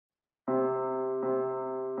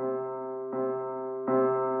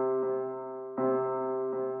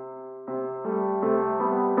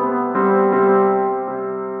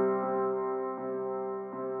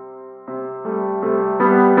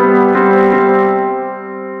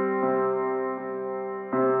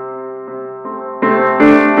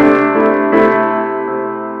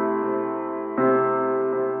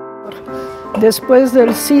Después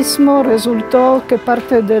del sismo resultó que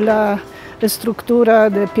parte de la estructura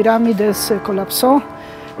de pirámides se colapsó,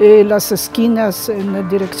 las esquinas en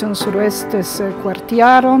dirección suroeste se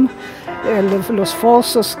cuartearon, los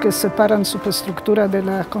fosos que separan subestructura de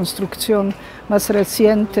la construcción más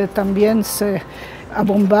reciente también se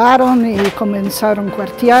abombaron y comenzaron a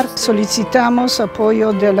cuartear. Solicitamos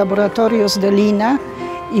apoyo de laboratorios de Lina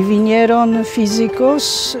y vinieron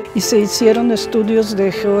físicos y se hicieron estudios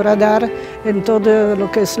de georradar en todo lo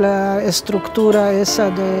que es la estructura esa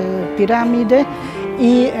de pirámide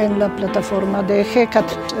y en la plataforma de Hécat.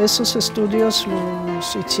 Esos estudios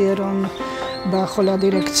los hicieron bajo la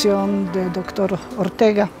dirección del doctor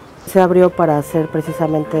Ortega. Se abrió para hacer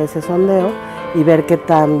precisamente ese sondeo y ver qué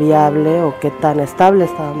tan viable o qué tan estable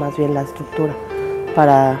estaba más bien la estructura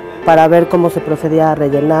para ver cómo se procedía a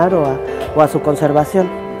rellenar o a su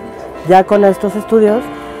conservación. Ya con estos estudios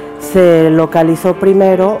se localizó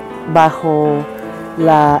primero bajo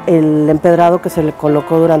el empedrado que se le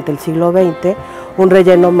colocó durante el siglo XX, un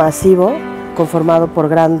relleno masivo conformado por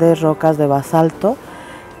grandes rocas de basalto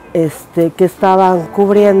que estaban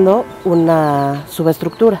cubriendo una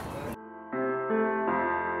subestructura.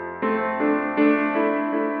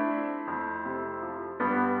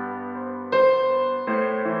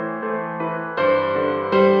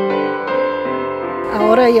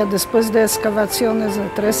 Ahora ya después de excavaciones de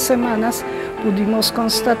 3 semanas pudimos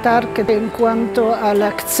constatar que en cuanto al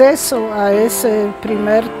acceso a ese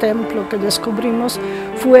primer templo que descubrimos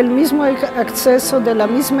fue el mismo acceso de la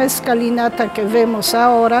misma escalinata que vemos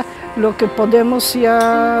ahora, lo que podemos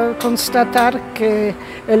ya constatar que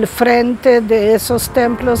el frente de esos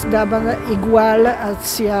templos daba igual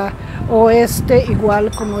hacia oeste,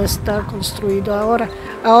 igual como está construido ahora.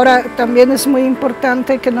 Ahora también es muy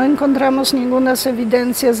importante que no encontramos ninguna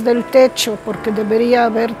evidencias del techo, porque debería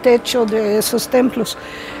haber techo de esos templos.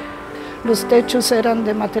 Los techos eran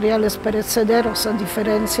de materiales perecederos, a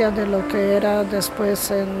diferencia de lo que era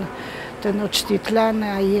después en Tenochtitlán,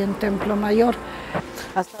 ahí en Templo Mayor.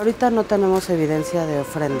 Hasta ahorita no tenemos evidencia de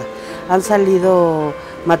ofrenda. Han salido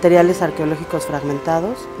materiales arqueológicos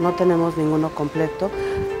fragmentados, no tenemos ninguno completo,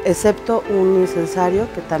 excepto un incensario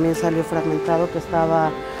que también salió fragmentado, que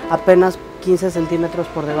estaba apenas 15 centímetros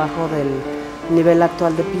por debajo del nivel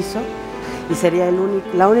actual de piso, y sería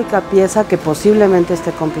la única pieza que posiblemente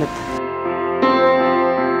esté completa.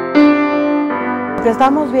 Lo que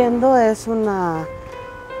estamos viendo es un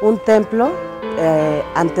templo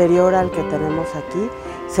anterior al que tenemos aquí,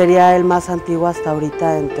 sería el más antiguo hasta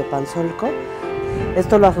ahorita en Teopanzolco.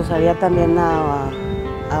 Esto lo asociaría también a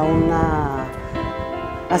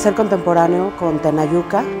ser contemporáneo con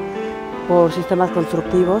Tenayuca por sistemas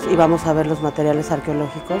constructivos, y vamos a ver los materiales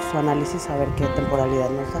arqueológicos, su análisis, a ver qué temporalidad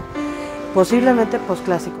nos da. Posiblemente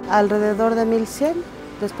posclásico, alrededor de 1100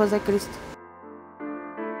 después de Cristo.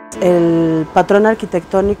 El patrón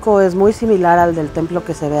arquitectónico es muy similar al del templo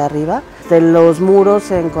que se ve arriba. Los muros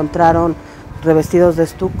se encontraron revestidos de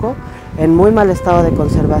estuco en muy mal estado de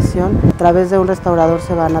conservación. A través de un restaurador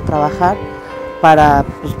se van a trabajar para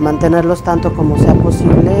mantenerlos tanto como sea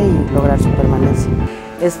posible y lograr su permanencia.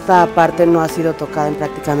 Esta parte no ha sido tocada en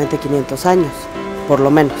prácticamente 500 años, por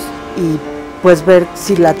lo menos. Y pues ver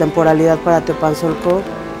si la temporalidad para Teopanzolco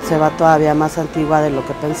se va todavía más antigua de lo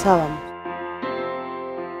que pensábamos.